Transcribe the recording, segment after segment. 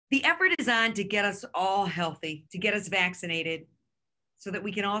The effort is on to get us all healthy, to get us vaccinated, so that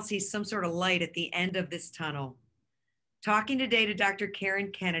we can all see some sort of light at the end of this tunnel. Talking today to Dr.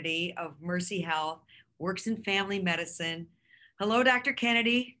 Karen Kennedy of Mercy Health, works in family medicine. Hello, Dr.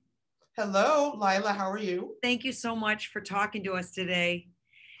 Kennedy. Hello, Lila, how are you? Thank you so much for talking to us today.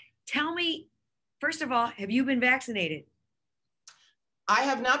 Tell me, first of all, have you been vaccinated? I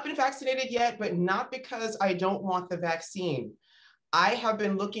have not been vaccinated yet, but not because I don't want the vaccine. I have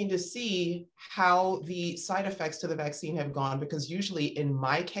been looking to see how the side effects to the vaccine have gone, because usually in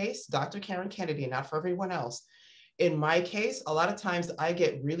my case, Dr. Karen Kennedy, not for everyone else, in my case, a lot of times I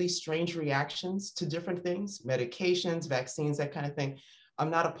get really strange reactions to different things, medications, vaccines, that kind of thing. I'm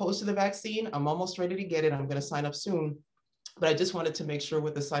not opposed to the vaccine. I'm almost ready to get it. I'm going to sign up soon. But I just wanted to make sure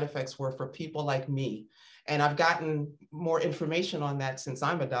what the side effects were for people like me. And I've gotten more information on that since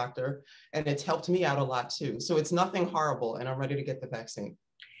I'm a doctor, and it's helped me out a lot too. So it's nothing horrible, and I'm ready to get the vaccine.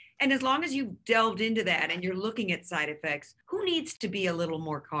 And as long as you've delved into that and you're looking at side effects, who needs to be a little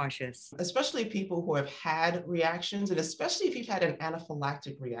more cautious? Especially people who have had reactions, and especially if you've had an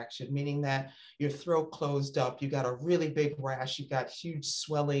anaphylactic reaction, meaning that your throat closed up, you got a really big rash, you got huge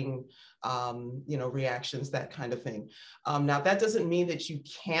swelling, reactions, that kind of thing. Now, that doesn't mean that you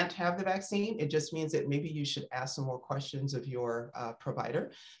can't have the vaccine. It just means that maybe you should ask some more questions of your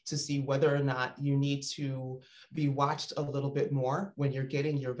provider to see whether or not you need to be watched a little bit more when you're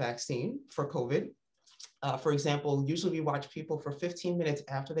getting your vaccine for COVID. For example, usually we watch people for 15 minutes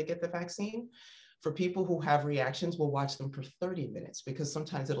after they get the vaccine. For people who have reactions, we'll watch them for 30 minutes because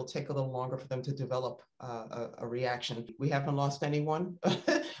sometimes it'll take a little longer for them to develop a reaction. We haven't lost anyone,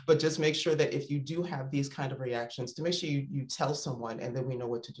 but just make sure that if you do have these kind of reactions, to make sure you tell someone, and then we know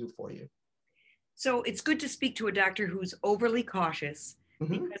what to do for you. So it's good to speak to a doctor who's overly cautious,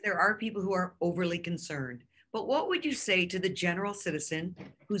 because there are people who are overly concerned. But what would you say to the general citizen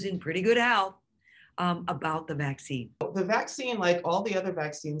who's in pretty good health about the vaccine? The vaccine, like all the other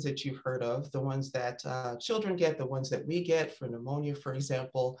vaccines that you've heard of, the ones that children get, the ones that we get for pneumonia, for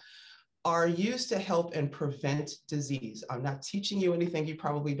example, are used to help and prevent disease. I'm not teaching you anything you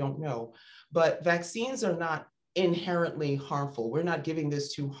probably don't know, but vaccines are not inherently harmful. We're not giving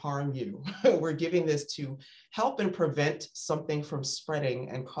this to harm you. We're giving this to help and prevent something from spreading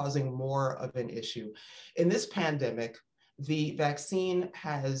and causing more of an issue. In this pandemic, the vaccine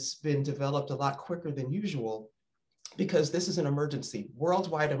has been developed a lot quicker than usual because this is an emergency,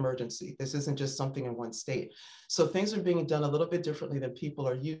 worldwide emergency. This isn't just something in one state. So things are being done a little bit differently than people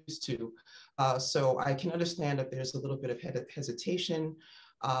are used to. So I can understand if there's a little bit of hesitation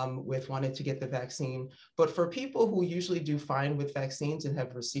with wanting to get the vaccine. But for people who usually do fine with vaccines and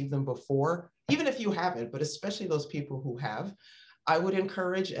have received them before, even if you haven't, but especially those people who have, I would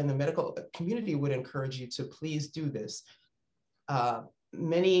encourage, and the medical community would encourage you to please do this.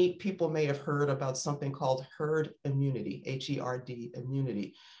 Many people may have heard about something called herd immunity, H-E-R-D,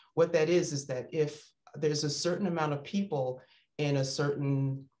 immunity. What that is that if there's a certain amount of people in a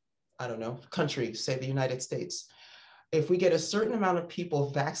certain, country, say the United States, if we get a certain amount of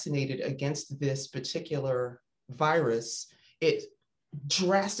people vaccinated against this particular virus, it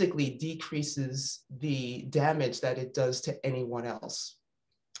drastically decreases the damage that it does to anyone else,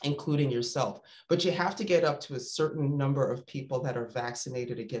 including yourself. But you have to get up to a certain number of people that are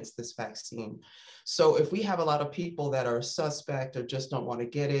vaccinated against this vaccine. So if we have a lot of people that are suspect or just don't want to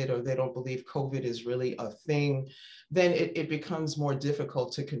get it, or they don't believe COVID is really a thing, then it becomes more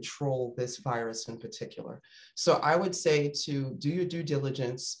difficult to control this virus in particular. So I would say to do your due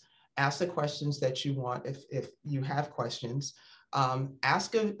diligence, ask the questions that you want if you have questions,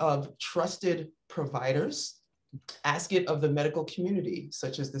 ask of trusted providers. Ask it of the medical community,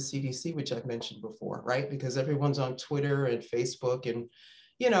 such as the CDC, which I've mentioned before, right? Because everyone's on Twitter and Facebook, and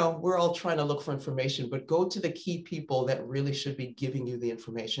we're all trying to look for information, but go to the key people that really should be giving you the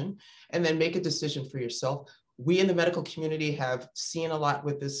information, and then make a decision for yourself. We in the medical community have seen a lot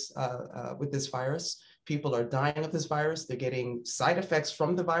with this virus. People are dying of this virus. They're getting side effects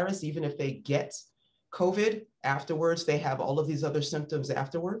from the virus. Even if they get COVID afterwards, they have all of these other symptoms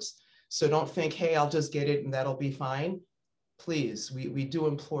afterwards. So don't think, hey, I'll just get it and that'll be fine. Please, we do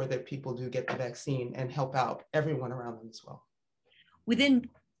implore that people do get the vaccine and help out everyone around them as well. Within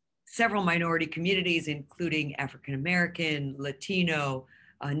several minority communities, including African American, Latino,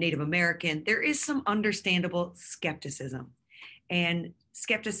 Native American, there is some understandable skepticism. And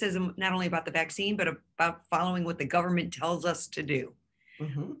skepticism not only about the vaccine, but about following what the government tells us to do.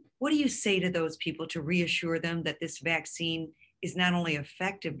 Mm-hmm. What do you say to those people to reassure them that this vaccine is not only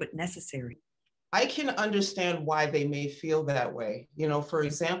effective, but necessary? I can understand why they may feel that way. For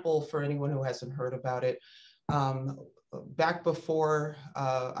example, for anyone who hasn't heard about it, back before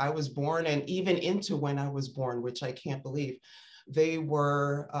I was born, and even into when I was born, which I can't believe, they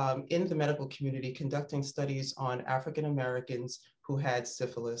were in the medical community conducting studies on African Americans who had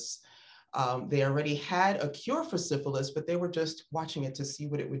syphilis. They already had a cure for syphilis, but they were just watching it to see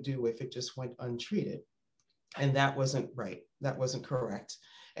what it would do if it just went untreated. And that wasn't right. That wasn't correct.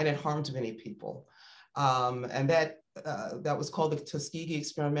 And it harmed many people. And that was called the Tuskegee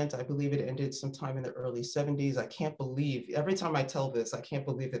experiment. I believe it ended sometime in the early 70s. I can't believe, every time I tell this, I can't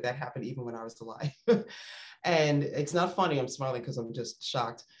believe that that happened even when I was alive. And it's not funny, I'm smiling because I'm just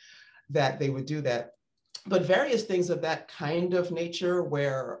shocked that they would do that. But various things of that kind of nature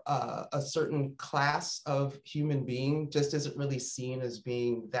where a certain class of human being just isn't really seen as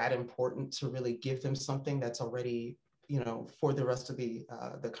being that important to really give them something that's already, for the rest of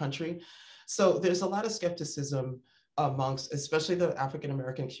the country. So there's a lot of skepticism amongst, especially the African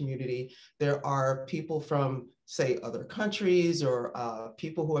American community. There are people from, say, other countries, or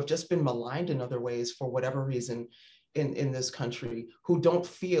people who have just been maligned in other ways for whatever reason in this country, who don't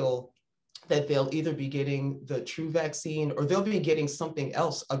feel that they'll either be getting the true vaccine or they'll be getting something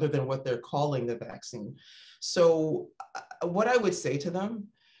else other than what they're calling the vaccine. So what I would say to them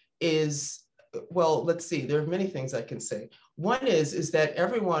is, well, let's see, there are many things I can say. One is that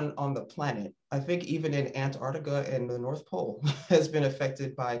everyone on the planet, I think even in Antarctica and the North Pole, has been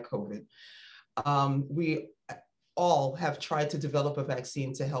affected by COVID. We all have tried to develop a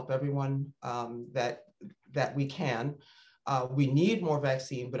vaccine to help everyone that we can. We need more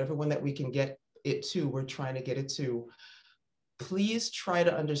vaccine, but everyone that we can get it to, we're trying to get it to. Please try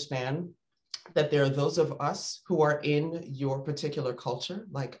to understand that there are those of us who are in your particular culture,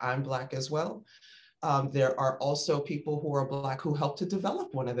 like I'm Black as well. There are also people who are Black who helped to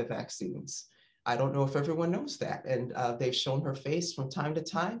develop one of the vaccines. I don't know if everyone knows that. And they've shown her face from time to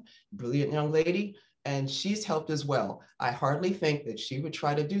time, brilliant young lady, and she's helped as well. I hardly think that she would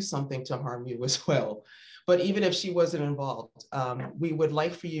try to do something to harm you as well. But even if she wasn't involved, we would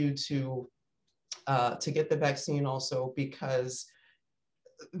like for you to get the vaccine also, because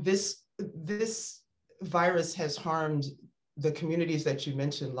this virus has harmed the communities that you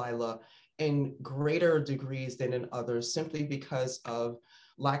mentioned, Lila, in greater degrees than in others, simply because of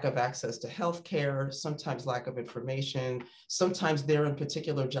lack of access to healthcare, sometimes lack of information. Sometimes they're in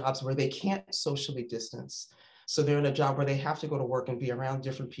particular jobs where they can't socially distance. So they're in a job where they have to go to work and be around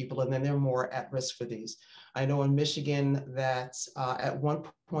different people, and then they're more at risk for these. I know in Michigan that at one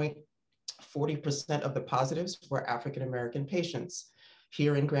point, 40% of the positives were African-American patients.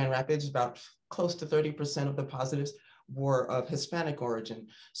 Here in Grand Rapids, about close to 30% of the positives were of Hispanic origin.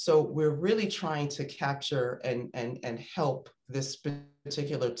 So we're really trying to capture and help this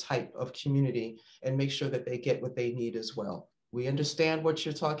particular type of community and make sure that they get what they need as well. We understand what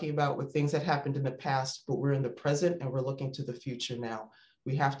you're talking about with things that happened in the past, but we're in the present and we're looking to the future now.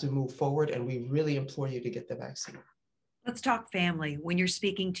 We have to move forward, and we really implore you to get the vaccine. Let's talk family. When you're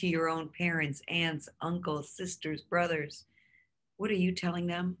speaking to your own parents, aunts, uncles, sisters, brothers, what are you telling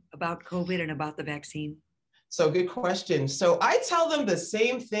them about COVID and about the vaccine? So good question. So I tell them the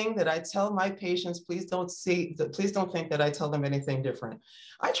same thing that I tell my patients. Please don't think that I tell them anything different.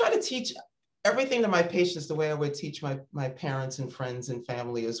 I try to teach everything to my patients the way I would teach my parents and friends and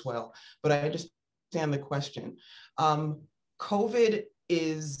family as well. But I understand the question. COVID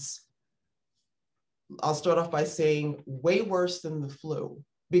is, I'll start off by saying, way worse than the flu,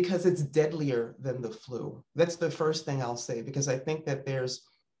 because it's deadlier than the flu. That's the first thing I'll say, because I think that there's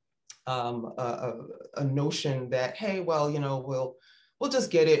a notion that, hey, well, we'll just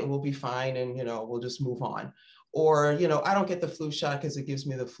get it and we'll be fine, and we'll just move on. Or, I don't get the flu shot because it gives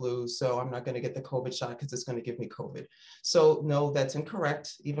me the flu, so I'm not going to get the COVID shot because it's going to give me COVID. So no, that's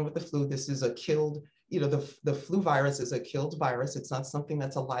incorrect. Even with the flu, this is a killed, the flu virus is a killed virus. It's not something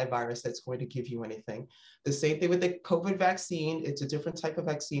that's a live virus that's going to give you anything. The same thing with the COVID vaccine. It's a different type of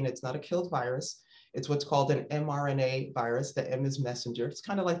vaccine. It's not a killed virus. It's what's called an mRNA virus. The M is messenger. It's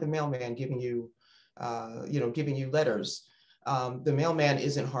kind of like the mailman giving you, giving you letters. The mailman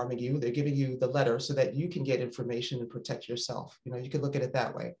isn't harming you. They're giving you the letter so that you can get information and protect yourself. You could look at it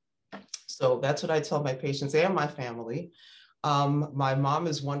that way. So that's what I tell my patients and my family. My mom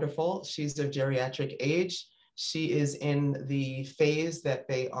is wonderful. She's of geriatric age. She is in the phase that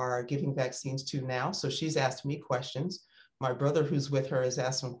they are giving vaccines to now. So she's asked me questions. My brother, who's with her, has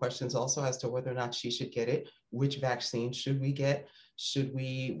asked some questions also as to whether or not she should get it. Which vaccine should we get? Should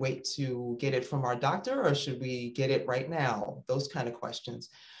we wait to get it from our doctor, or should we get it right now? Those kind of questions.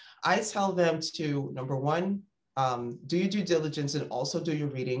 I tell them to, number one, do your due diligence and also do your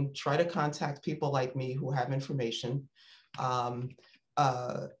reading. Try to contact people like me who have information. And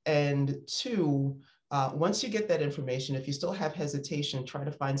two, Once you get that information, if you still have hesitation, try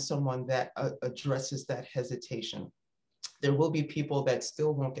to find someone that addresses that hesitation. There will be people that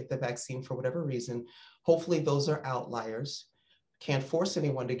still won't get the vaccine for whatever reason. Hopefully those are outliers. Can't force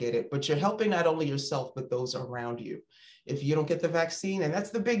anyone to get it, but you're helping not only yourself, but those around you. If you don't get the vaccine, and that's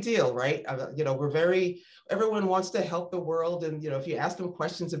the big deal, right? Everyone wants to help the world. And, if you ask them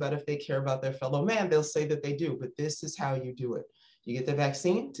questions about if they care about their fellow man, they'll say that they do, but this is how you do it. You get the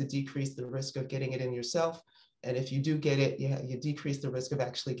vaccine to decrease the risk of getting it in yourself. And if you do get it, you decrease the risk of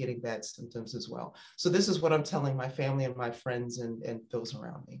actually getting bad symptoms as well. So this is what I'm telling my family and my friends and those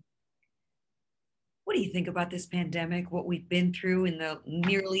around me. What do you think about this pandemic, what we've been through in the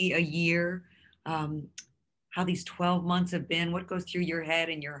nearly a year, how these 12 months have been? What goes through your head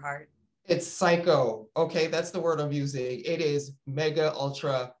and your heart? It's psycho. Okay, that's the word I'm using. It is mega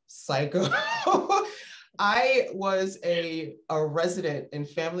ultra psycho. I was a resident in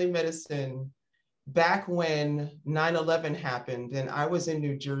family medicine back when 9/11 happened, and I was in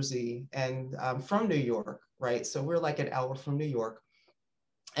New Jersey, and I'm from New York, right? So we're like an hour from New York.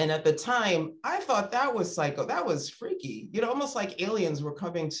 And at the time, I thought that was psycho. That was freaky, almost like aliens were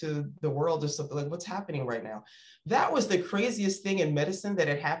coming to the world or something. Like, what's happening right now? That was the craziest thing in medicine that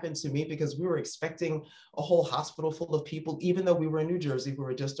had happened to me, because we were expecting a whole hospital full of people, even though we were in New Jersey. We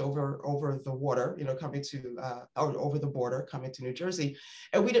were just over the water, coming to, or over the border, coming to New Jersey.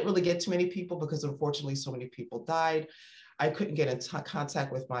 And we didn't really get too many people because unfortunately so many people died. I couldn't get in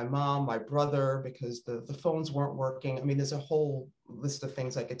contact with my mom, my brother, because the phones weren't working. I mean, there's a whole list of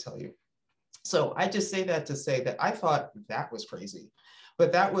things I could tell you. So I just say that to say that I thought that was crazy.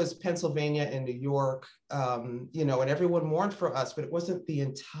 But that was Pennsylvania and New York, and everyone mourned for us, but it wasn't the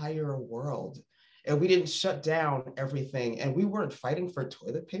entire world. And we didn't shut down everything. And we weren't fighting for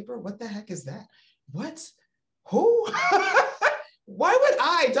toilet paper. What the heck is that? What? Who? Why would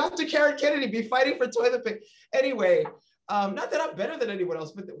I, Dr. Karen Kennedy, be fighting for toilet paper? Anyway, not that I'm better than anyone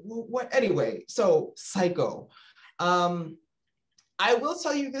else, but what? Anyway, so psycho. I will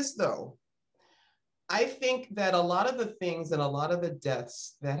tell you this, though. I think that a lot of the things and a lot of the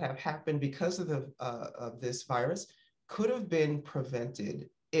deaths that have happened because of this virus could have been prevented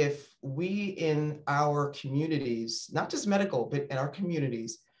if we in our communities, not just medical, but in our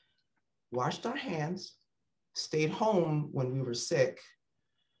communities, washed our hands, stayed home when we were sick,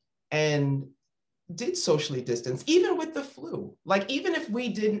 and did socially distance, even with the flu. Like, even if we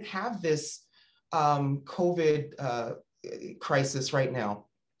didn't have this COVID crisis right now,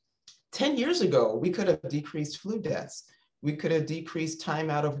 10 years ago, we could have decreased flu deaths. We could have decreased time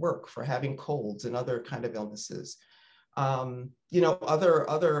out of work for having colds and other kind of illnesses. Other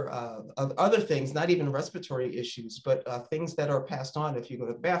things, not even respiratory issues, but things that are passed on. If you go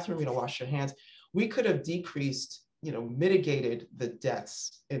to the bathroom, wash your hands. We could have decreased, mitigated the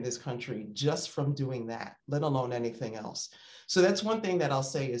deaths in this country just from doing that, let alone anything else. So that's one thing that I'll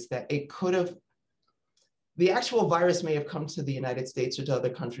say, is that it could have, the actual virus may have come to the United States or to other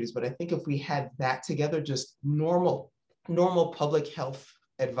countries, but I think if we had that together, just normal public health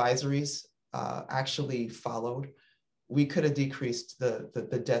advisories actually followed, we could have decreased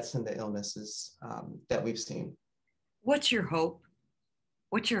the deaths and the illnesses that we've seen. What's your hope?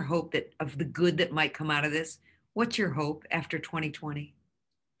 What's your hope that of the good that might come out of this? What's your hope after 2020?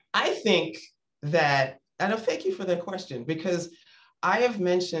 I think that, and thank you for that question, because I have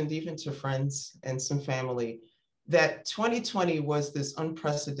mentioned even to friends and some family that 2020 was this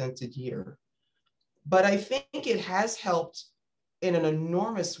unprecedented year. But I think it has helped in an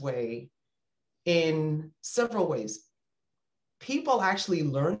enormous way in several ways. People actually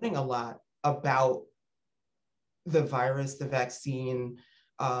learning a lot about the virus, the vaccine,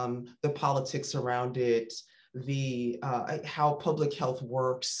 the politics around it, the how public health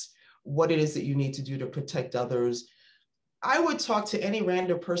works, what it is that you need to do to protect others. I would talk to any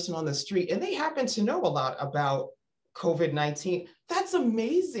random person on the street, and they happen to know a lot about COVID-19. That's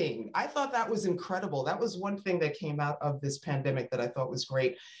amazing. I thought that was incredible. That was one thing that came out of this pandemic that I thought was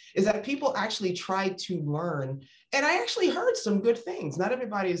great, is that people actually tried to learn. And I actually heard some good things. Not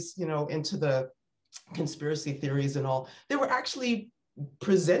everybody's, into the conspiracy theories and all. They were actually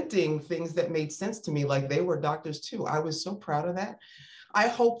presenting things that made sense to me, like they were doctors too. I was so proud of that. I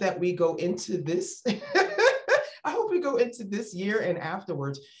hope that we go into this, I hope we go into this year and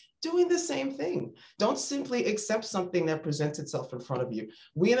afterwards doing the same thing. Don't simply accept something that presents itself in front of you.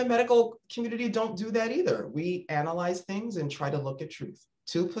 We in the medical community don't do that either. We analyze things and try to look at truth.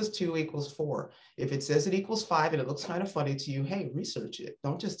 2 + 2 = 4. If it says it equals 5 and it looks kind of funny to you, hey, research it.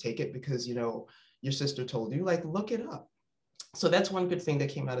 Don't just take it because, your sister told you, like, look it up. So that's one good thing that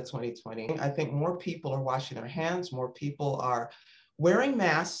came out of 2020. I think more people are washing their hands. More people are Wearing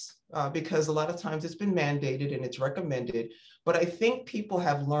masks, because a lot of times it's been mandated and it's recommended, but I think people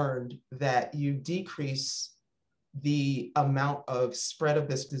have learned that you decrease the amount of spread of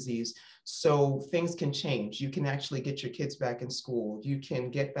this disease. So things can change. You can actually get your kids back in school. You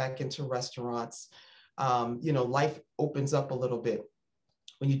can get back into restaurants. Life opens up a little bit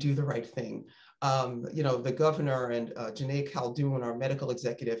when you do the right thing. The governor and Janae Khaldun, our medical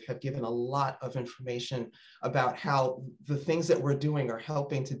executive, have given a lot of information about how the things that we're doing are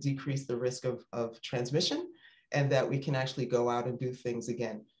helping to decrease the risk of transmission, and that we can actually go out and do things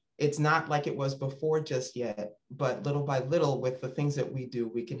again. It's not like it was before just yet, but little by little, with the things that we do,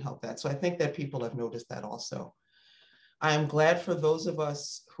 we can help that. So I think that people have noticed that also. I am glad for those of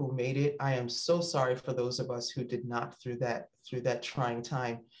us who made it. I am so sorry for those of us who did not through that trying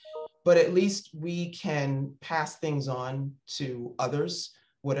time. But at least we can pass things on to others,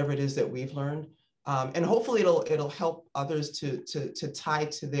 whatever it is that we've learned. And hopefully it'll help others to tie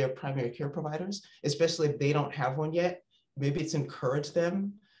to their primary care providers, especially if they don't have one yet. Maybe it's encourage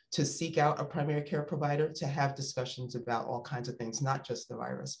them to seek out a primary care provider to have discussions about all kinds of things, not just the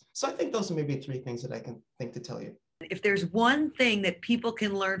virus. So I think those are maybe 3 things that I can think to tell you. If there's one thing that people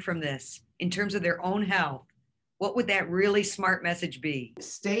can learn from this in terms of their own health, what would that really smart message be?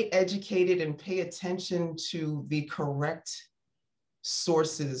 Stay educated and pay attention to the correct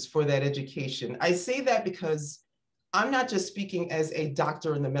sources for that education. I say that because I'm not just speaking as a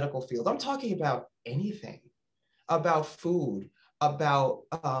doctor in the medical field. I'm talking about anything, about food, about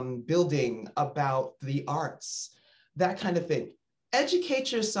building, about the arts, that kind of thing.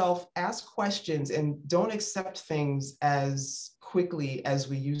 Educate yourself, ask questions, and don't accept things as quickly as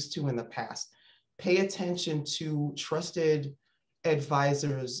we used to in the past. Pay attention to trusted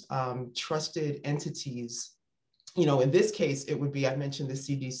advisors, trusted entities. In this case, it would be, I mentioned the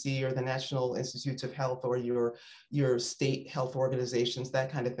CDC or the National Institutes of Health or your state health organizations,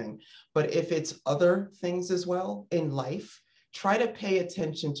 that kind of thing. But if it's other things as well in life, try to pay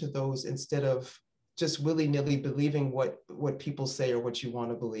attention to those instead of just willy-nilly believing what people say or what you want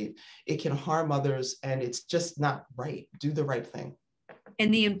to believe. It can harm others, and it's just not right. Do the right thing.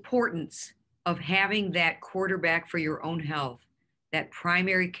 And the importance of having that quarterback for your own health, that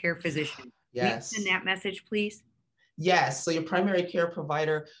primary care physician. Yes. Send that message, please. Yes. So your primary care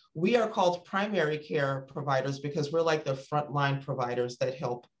provider, we are called primary care providers because we're like the frontline providers that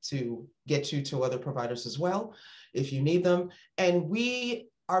help to get you to other providers as well, if you need them. And we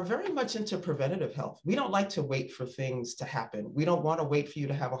are very much into preventative health. We don't like to wait for things to happen. We don't want to wait for you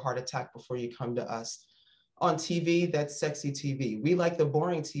to have a heart attack before you come to us. On TV, that's sexy TV. We like the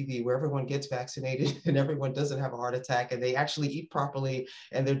boring TV where everyone gets vaccinated and everyone doesn't have a heart attack and they actually eat properly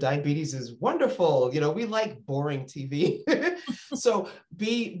and their diabetes is wonderful. We like boring TV. So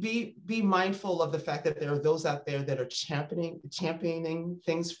be mindful of the fact that there are those out there that are championing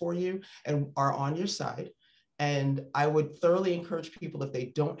things for you and are on your side. And I would thoroughly encourage people, if they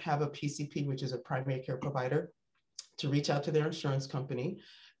don't have a PCP, which is a primary care provider, to reach out to their insurance company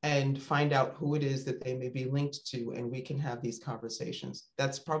and find out who it is that they may be linked to, and we can have these conversations.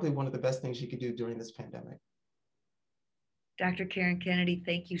 That's probably one of the best things you could do during this pandemic. Dr. Karen Kennedy,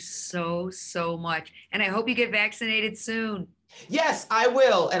 thank you so, so much. And I hope you get vaccinated soon. Yes, I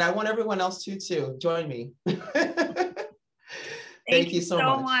will. And I want everyone else to too. Join me. Thank you so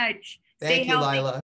much. Stay healthy. Lila.